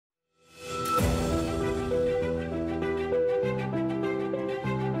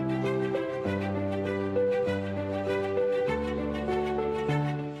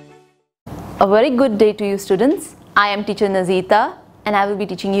A very good day to you students. I am teacher Nazita and I will be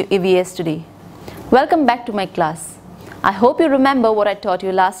teaching you EVS today. Welcome back to my class. I hope you remember what I taught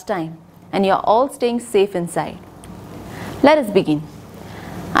you last time and you are all staying safe inside. Let us begin.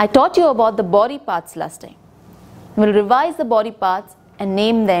 I taught you about the body parts last time. We will revise the body parts and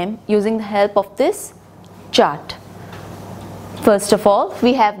name them using the help of this chart. First of all,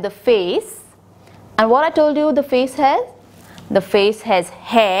 we have the face. And what I told you the face has? The face has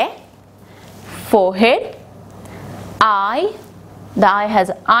hair, forehead, eye, the eye has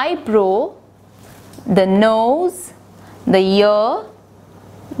eyebrow, the nose, the ear,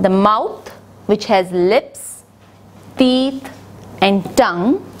 the mouth which has lips, teeth and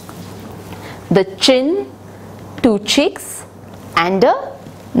tongue, the chin, two cheeks and a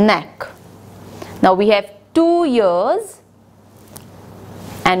neck. Now we have two ears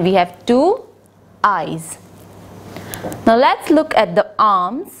and we have two eyes. Now let's look at the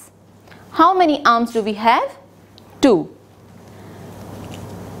arms. How many arms do we have? Two.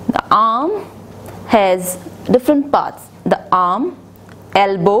 The arm has different parts. The arm,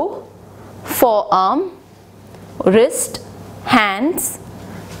 elbow, forearm, wrist, hands,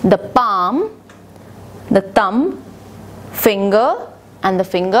 the palm, the thumb, finger and the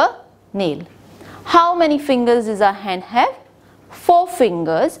finger nail. How many fingers does our hand have? 4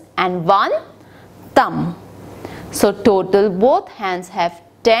 fingers and 1 thumb. So total both hands have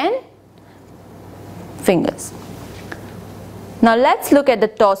 10 fingers. Now let's look at the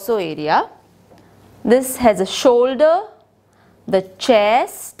torso area. This has a shoulder, the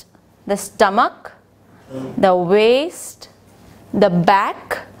chest, the stomach, the waist, the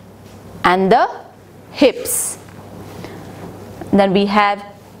back and the hips. Then we have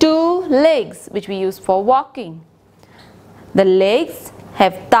 2 legs which we use for walking. The legs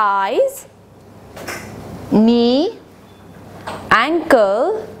have thighs, knee,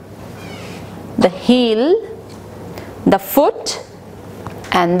 ankle, the heel, the foot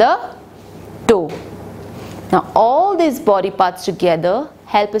and the toe. Now all these body parts together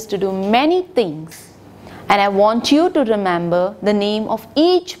help us to do many things, and I want you to remember the name of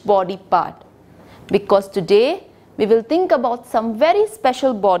each body part, because today we will think about some very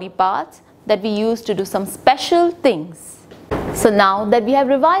special body parts that we use to do some special things. So now that we have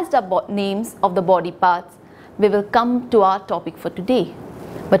revised our names of the body parts, we will come to our topic for today.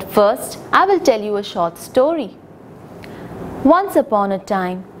 But first, I will tell you a short story. Once upon a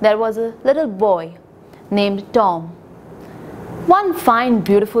time, there was a little boy named Tom. One fine,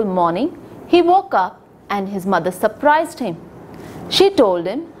 beautiful morning, he woke up and his mother surprised him. She told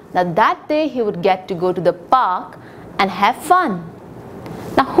him that day he would get to go to the park and have fun.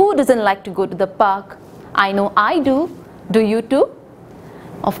 Now, who doesn't like to go to the park? I know I do. Do you too?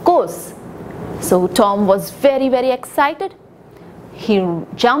 Of course. So Tom was very excited. He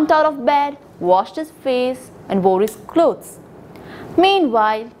jumped out of bed, washed his face and wore his clothes.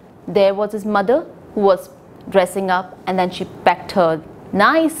 Meanwhile, there was his mother who was dressing up, and then she packed her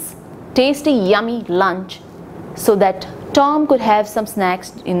nice, tasty, yummy lunch so that Tom could have some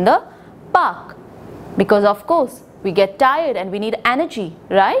snacks in the park. Because of course, we get tired and we need energy,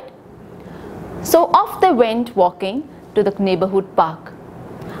 right? So off they went walking to the neighborhood park.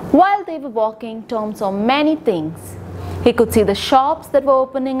 While they were walking, Tom saw many things. He could see the shops that were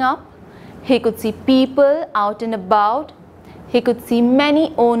opening up. He could see people out and about. He could see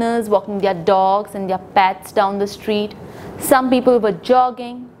many owners walking their dogs and their pets down the street. Some people were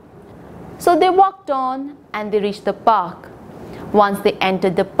jogging. So they walked on and they reached the park. Once they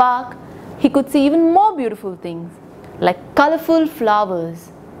entered the park, he could see even more beautiful things, like colorful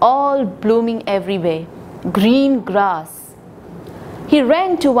flowers, all blooming everywhere, green grass. He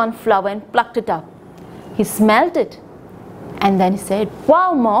ran to one flower and plucked it up. He smelled it and then he said,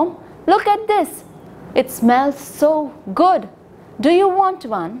 "Wow, Mom, look at this. It smells so good. Do you want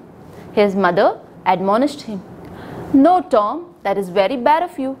one?" His mother admonished him, "No, Tom, that is very bad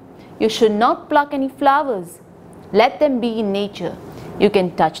of you. You should not pluck any flowers. Let them be in nature. You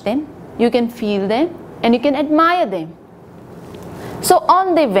can touch them, you can feel them and you can admire them." So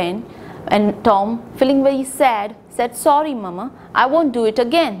on they went, and Tom, feeling very sad, said, "Sorry, Mama, I won't do it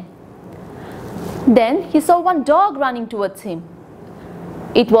again." Then he saw one dog running towards him.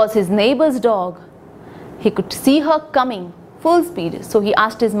 It was his neighbor's dog. He could see her coming full speed, so he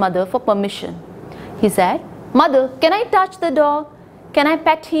asked his mother for permission. He said, "Mother, can I touch the dog? Can I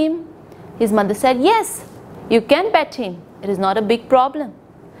pet him?" His mother said, "Yes, you can pet him. It is not a big problem."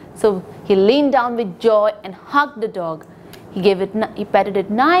 So he leaned down with joy and hugged the dog. He patted it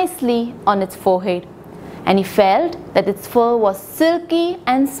nicely on its forehead, and he felt that its fur was silky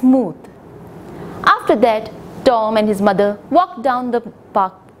and smooth. After that, Tom and his mother walked down the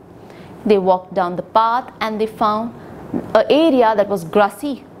park. they walked down the path and they found an area that was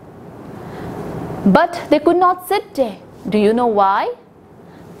grassy. But they could not sit there. Do you know why?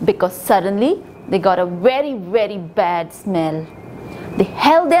 Because suddenly they got a very, very bad smell. They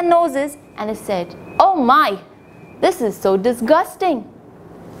held their noses and they said, "Oh my, this is so disgusting."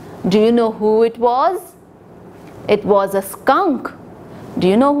 Do you know who it was? It was a skunk. Do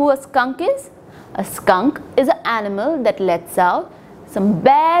you know who a skunk is? A skunk is an animal that lets out some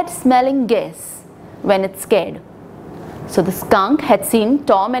bad smelling gas when it's scared. So the skunk had seen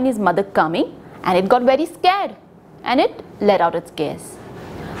Tom and his mother coming, and it got very scared and it let out its gas.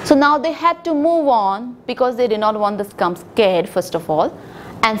 So now they had to move on because they did not want the skunk scared, first of all,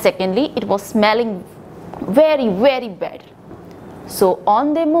 and secondly, it was smelling very, very bad. So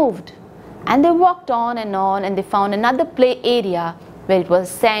on they moved, and they walked on, and they found another play area where it was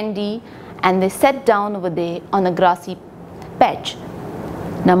sandy, and they sat down over there on a grassy patch.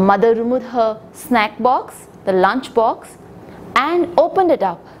 Now mother removed her snack box, the lunch box, and opened it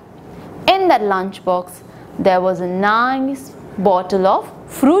up. In that lunch box there was a nice bottle of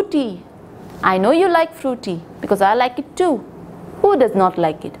fruity. I know you like fruity because I like it too. Who does not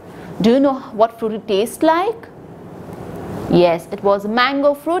like it? Do you know what fruity tastes like? Yes, it was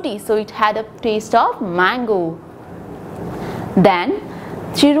mango fruity, so it had a taste of mango. Then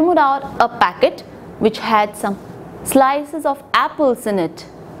she removed out a packet which had some slices of apples in it.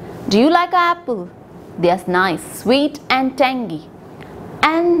 Do you like apple? They are nice, sweet and tangy.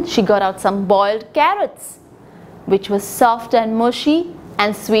 And she got out some boiled carrots, which was soft and mushy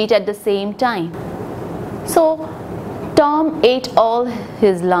and sweet at the same time. So Tom ate all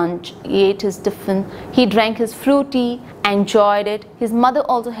his lunch, he ate his tiffin, he drank his fruity, enjoyed it. His mother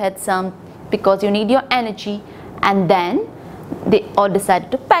also had some because you need your energy, and then they all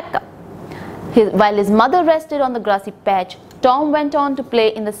decided to pack up. While his mother rested on the grassy patch, Tom went on to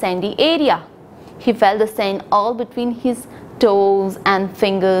play in the sandy area. He felt the sand all between his toes and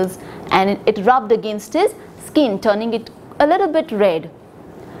fingers, and it rubbed against his skin, turning it a little bit red.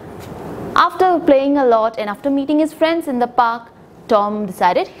 After playing a lot and after meeting his friends in the park, Tom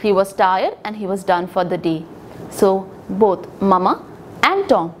decided he was tired and he was done for the day. So both Mama and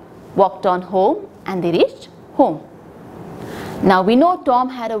Tom walked on home, and they reached home. Now we know Tom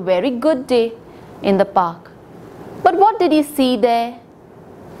had a very good day in the park. But what did he see there?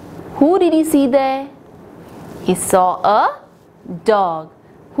 Who did he see there? He saw a dog.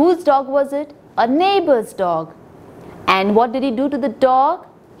 Whose dog was it? A neighbor's dog. And what did he do to the dog?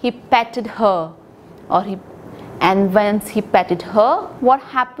 He petted her. And once he petted her, what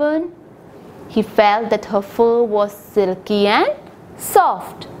happened? He felt that her fur was silky and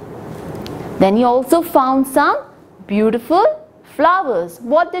soft. Then he also found some beautiful flowers.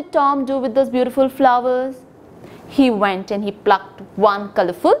 What did Tom do with those beautiful flowers? He went and he plucked one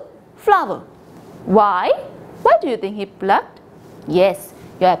colorful flower. Why? Why do you think he plucked? Yes,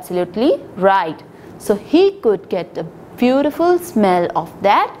 you're absolutely right. So he could get a beautiful smell of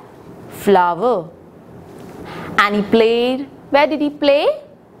that flower. And he played. Where did he play?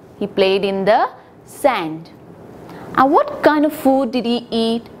 He played in the sand. And what kind of food did he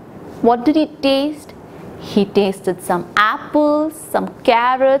eat? What did he taste? He tasted some apples, some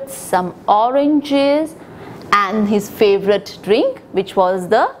carrots, some oranges, and his favorite drink, which was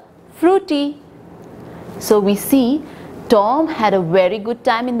the fruity. So we see Tom had a very good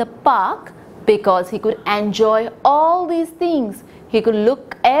time in the park because he could enjoy all these things. He could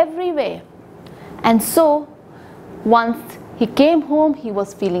look everywhere. And so once he came home, he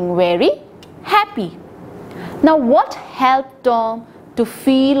was feeling very happy. Now what helped Tom to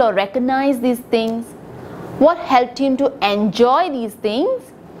feel or recognize these things? What helped him to enjoy these things?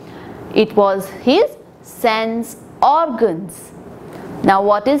 It was his sense organs. Now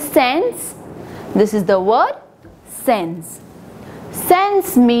what is sense? This is the word sense.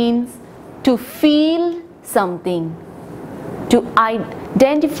 Sense means to feel something, to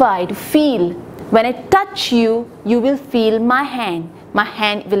identify, to feel. When I touch you, you will feel my hand. My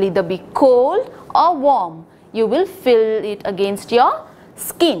hand will either be cold or warm. You will feel it against your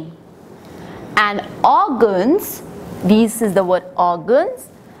skin. And organs, this is the word organs.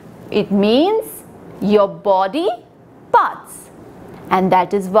 It means your body parts. And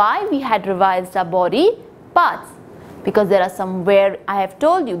that is why we had revised our body parts. Because there are some I have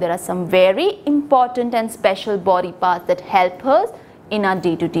told you, there are some very important and special body parts that help us in our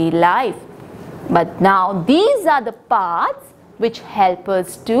day-to-day life. But now these are the parts which help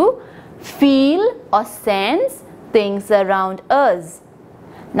us to feel or sense things around us.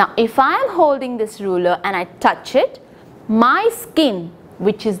 Now if I am holding this ruler and I touch it, my skin,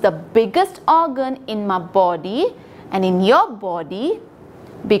 which is the biggest organ in my body and in your body,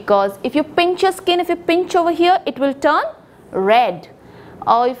 Because if you pinch your skin, if you pinch over here, it will turn red.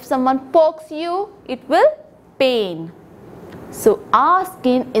 Or if someone pokes you, it will pain. So our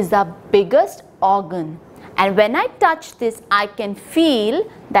skin is our biggest organ. And when I touch this, I can feel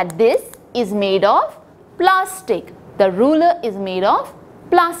that this is made of plastic. The ruler is made of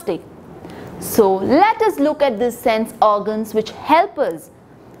plastic. So let us look at these sense organs which help us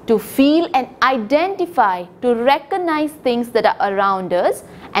to feel and identify, to recognize things that are around us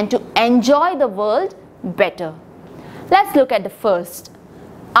and to enjoy the world better. Let's look at the first,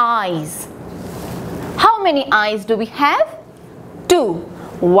 eyes. How many eyes do we have? 2.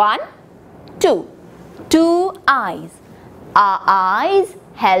 1, 2. 2 eyes. Our eyes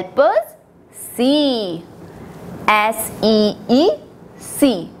help us see. S-E-E-C.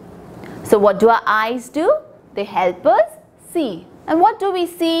 So what do our eyes do? They help us see. And what do we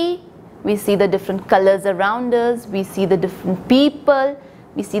see? We see the different colors around us. We see the different people.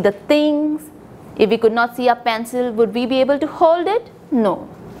 We see the things. If we could not see a pencil, would we be able to hold it? No.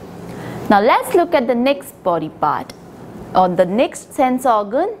 Now let's look at the next body part, or the next sense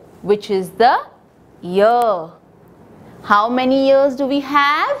organ, which is the ear. How many ears do we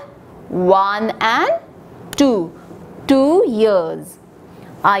have? 1 and 2. 2 ears.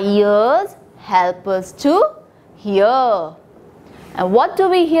 Our ears help us to hear. And what do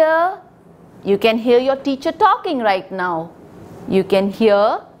we hear? You can hear your teacher talking right now. You can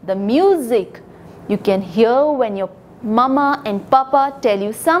hear the music. You can hear when your mama and papa tell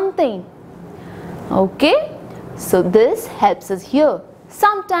you something. Okay? So this helps us hear.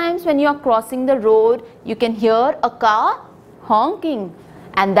 Sometimes when you are crossing the road, you can hear a car honking.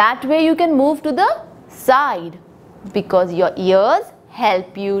 And that way you can move to the side. Because your ears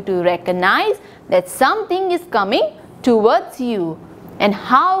help you to recognize that something is coming towards you and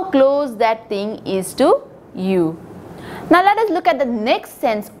how close that thing is to you. Now let us look at the next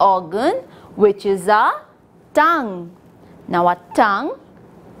sense organ, which is our tongue. Now our tongue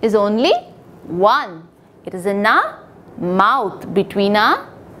is only one. It is in our mouth, between our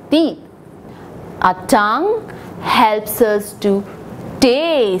teeth. Our tongue helps us to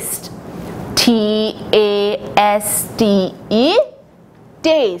taste. T-A-S-T-E,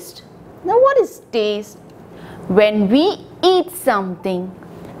 taste. Now what is taste? When we eat something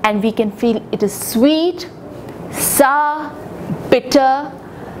and we can feel it is sweet, sour, bitter,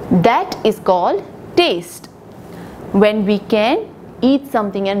 that is called taste. When we can eat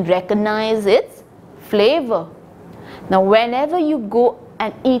something and recognize its flavor. Now whenever you go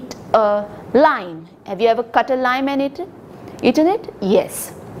and eat a lime, have you ever cut a lime and eaten it?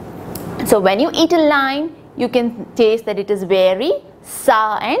 Yes. So when you eat a lime, you can taste that it is very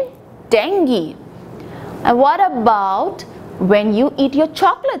sour and tangy. And what about when you eat your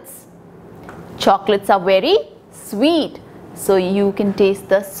chocolates? Chocolates are very sweet. So you can taste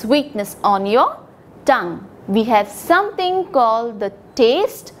the sweetness on your tongue. We have something called the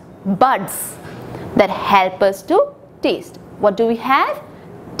taste buds that help us to taste. What do we have?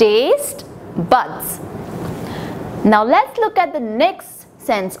 Taste buds. Now let's look at the next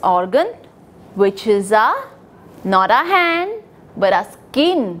sense organ, which is not our hand but our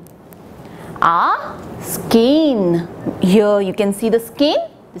skin. Our skin. Here you can see the skin.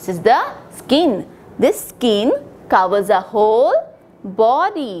 This is the skin. This skin covers our whole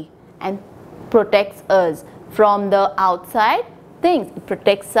body and protects us from the outside things. It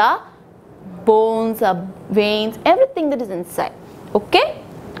protects our bones, our veins, everything that is inside. Okay?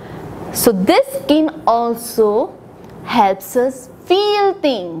 So this skin also helps us feel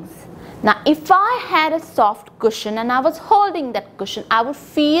things. Now if I had a soft cushion and I was holding that cushion, I would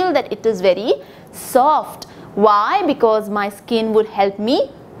feel that it is very soft. Why? Because my skin would help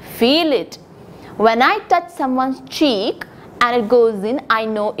me feel it. When I touch someone's cheek and it goes in, I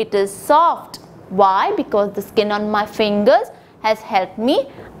know it is soft. Why? Because the skin on my fingers has helped me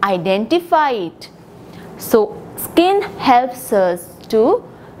identify it. So skin helps us to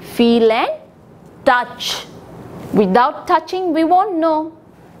feel and touch. Without touching, we won't know.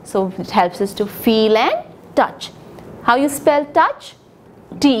 So it helps us to feel and touch. How you spell touch?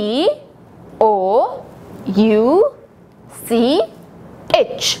 T-O-U-C-H.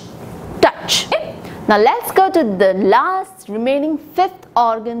 Touch. Okay? Now let's go to the last remaining fifth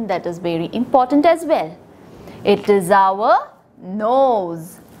organ that is very important as well. It is our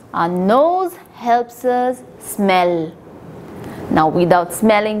nose. Our nose helps us smell. Now without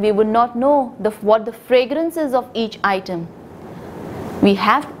smelling, we would not know what the fragrance is of each item. We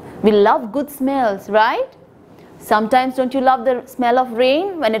love good smells, right? Sometimes don't you love the smell of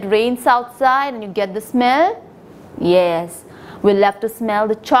rain when it rains outside and you get the smell? Yes. We love to smell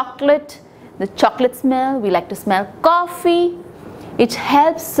the chocolate smell. We like to smell coffee. It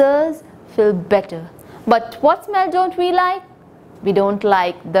helps us feel better. But what smell don't we like? We don't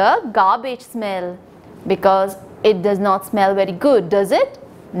like the garbage smell because it does not smell very good, does it?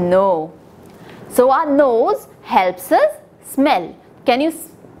 No. So our nose helps us smell. Can you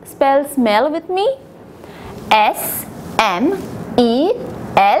spell smell with me? S-M-E-L-L.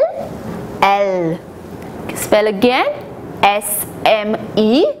 Spell again.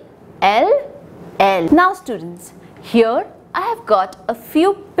 S-M-E-L-L. Now students, here I have got a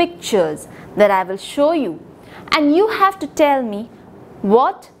few pictures that I will show you, and you have to tell me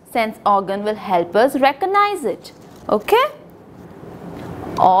what sense organ will help us recognize it, okay?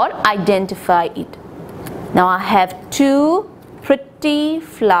 Or identify it. Now I have two pretty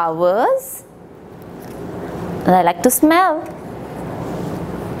flowers that I like to smell.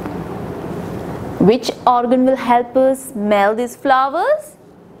 Which organ will help us smell these flowers?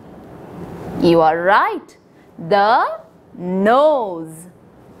 You are right, the nose.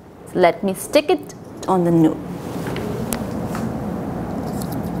 So let me stick it on the nose.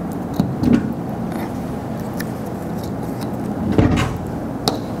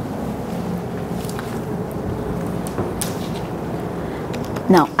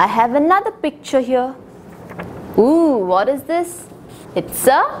 Now I have another picture here. Ooh, what is this? It's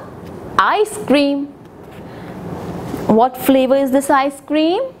a ice cream. What flavor is this ice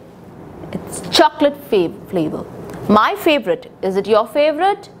cream? It's chocolate flavor. My favorite. Is it your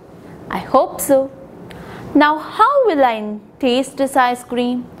favorite? I hope so. Now how will I taste this ice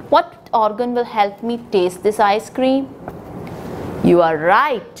cream? What organ will help me taste this ice cream? You are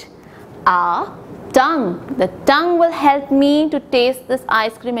right. Our tongue. The tongue will help me to taste this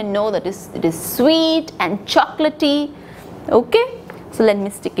ice cream and know that it is sweet and chocolatey. Okay, so let me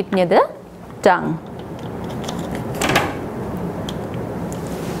stick it near the tongue.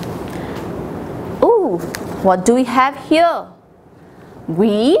 Ooh, what do we have here?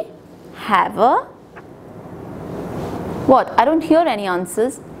 We have a what? I don't hear any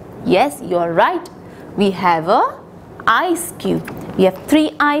answers. Yes, you are right. We have a ice cube. We have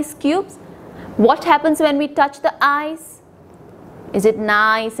 3 ice cubes. What happens when we touch the ice? Is it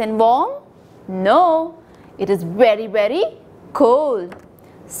nice and warm? No, it is very, very cold.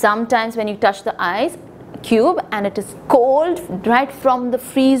 Sometimes when you touch the ice cube and it is cold right from the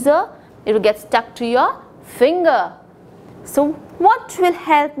freezer, it will get stuck to your finger. So what will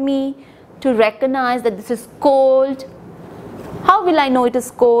help me to recognize that this is cold? How will I know it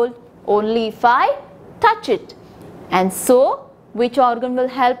is cold? Only if I touch it. And so, which organ will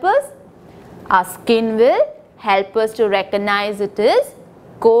help us? Our skin will help us to recognize it is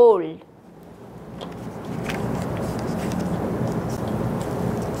cold.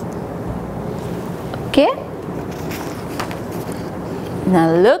 Okay?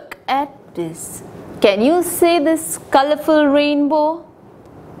 Now look at this. Can you see this colorful rainbow?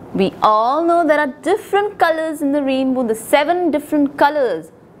 We all know there are different colors in the rainbow, the 7 different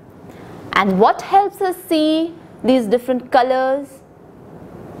colors. And what helps us see these different colors?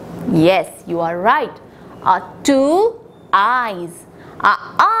 Yes, you are right. Our 2 eyes. Our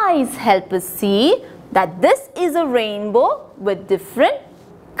eyes help us see that this is a rainbow with different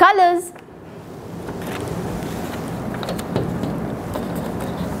colors.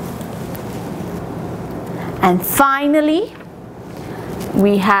 And finally,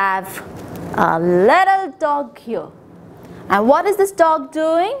 we have a little dog here. And what is this dog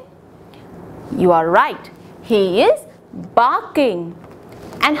doing? You are right. He is barking.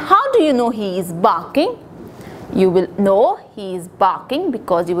 And how do you know he is barking? You will know he is barking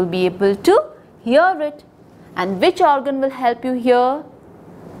because you will be able to hear it. And which organ will help you hear?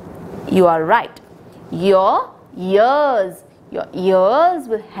 You are right. Your ears. Your ears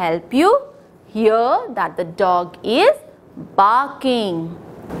will help you hear that the dog is barking.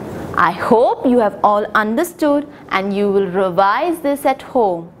 I hope you have all understood and you will revise this at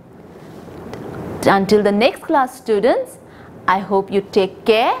home. Until the next class, students, I hope you take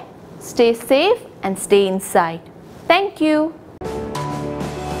care, stay safe and stay inside. Thank you.